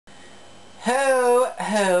Ho,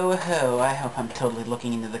 ho, ho. I hope I'm totally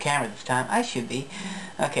looking into the camera this time. I should be.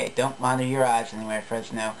 Okay, don't wander your eyes anywhere,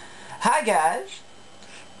 Fresno. Hi, guys.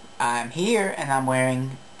 I'm here, and I'm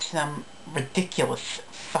wearing some ridiculous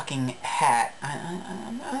fucking hat.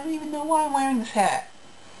 I don't even know why I'm wearing this hat.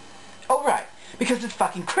 Oh, right. Because it's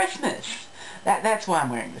fucking Christmas. That's why I'm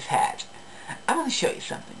wearing this hat. I want to show you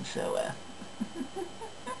something, so,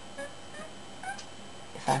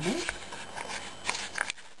 if I may.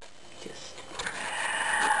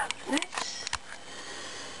 Let's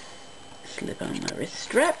slip on my wrist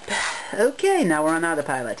strap. Okay, now we're on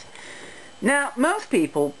autopilot. Now, most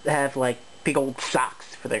people have, like, big old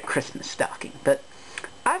socks for their Christmas stocking, but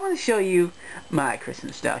I want to show you my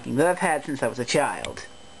Christmas stocking that I've had since I was a child.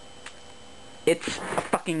 It's a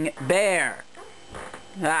fucking bear.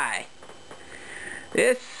 Hi.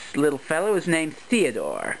 This little fellow is named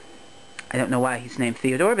Theodore. I don't know why he's named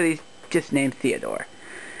Theodore, but he's just named Theodore.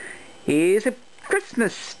 He's a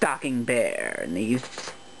Christmas stocking bear, and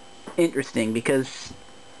he's interesting because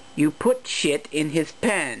you put shit in his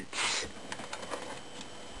pants.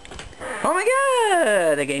 Oh my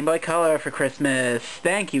god! A Game Boy Color for Christmas.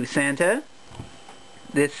 Thank you, Santa.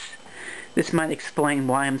 This might explain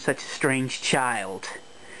why I'm such a strange child.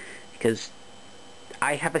 Because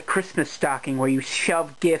I have a Christmas stocking where you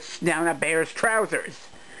shove gifts down a bear's trousers.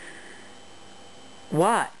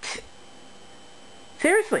 What?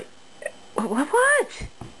 Seriously? What?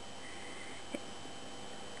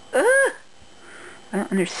 I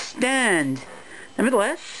don't understand.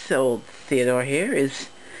 Nevertheless, old Theodore here has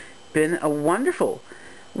been a wonderful,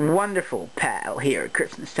 wonderful pal here at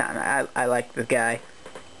Christmas time. I like the guy.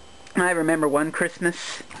 I remember one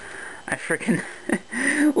Christmas, I frickin'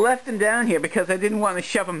 left him down here because I didn't want to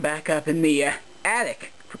shove him back up in the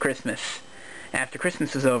attic for Christmas. After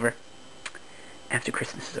Christmas was over. After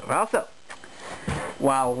Christmas is over. Also,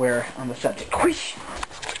 while we're on the subject, whoosh!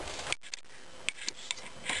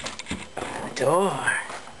 Open the door.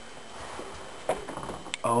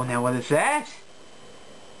 Oh, now what is that?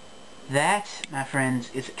 That, my friends,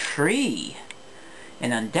 is a tree.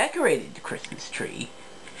 An undecorated Christmas tree.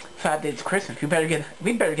 5 days of Christmas. We better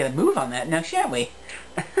get a move on that now, shan't we?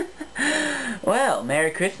 Well,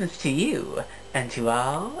 Merry Christmas to you, and to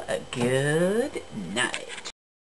all, a good night.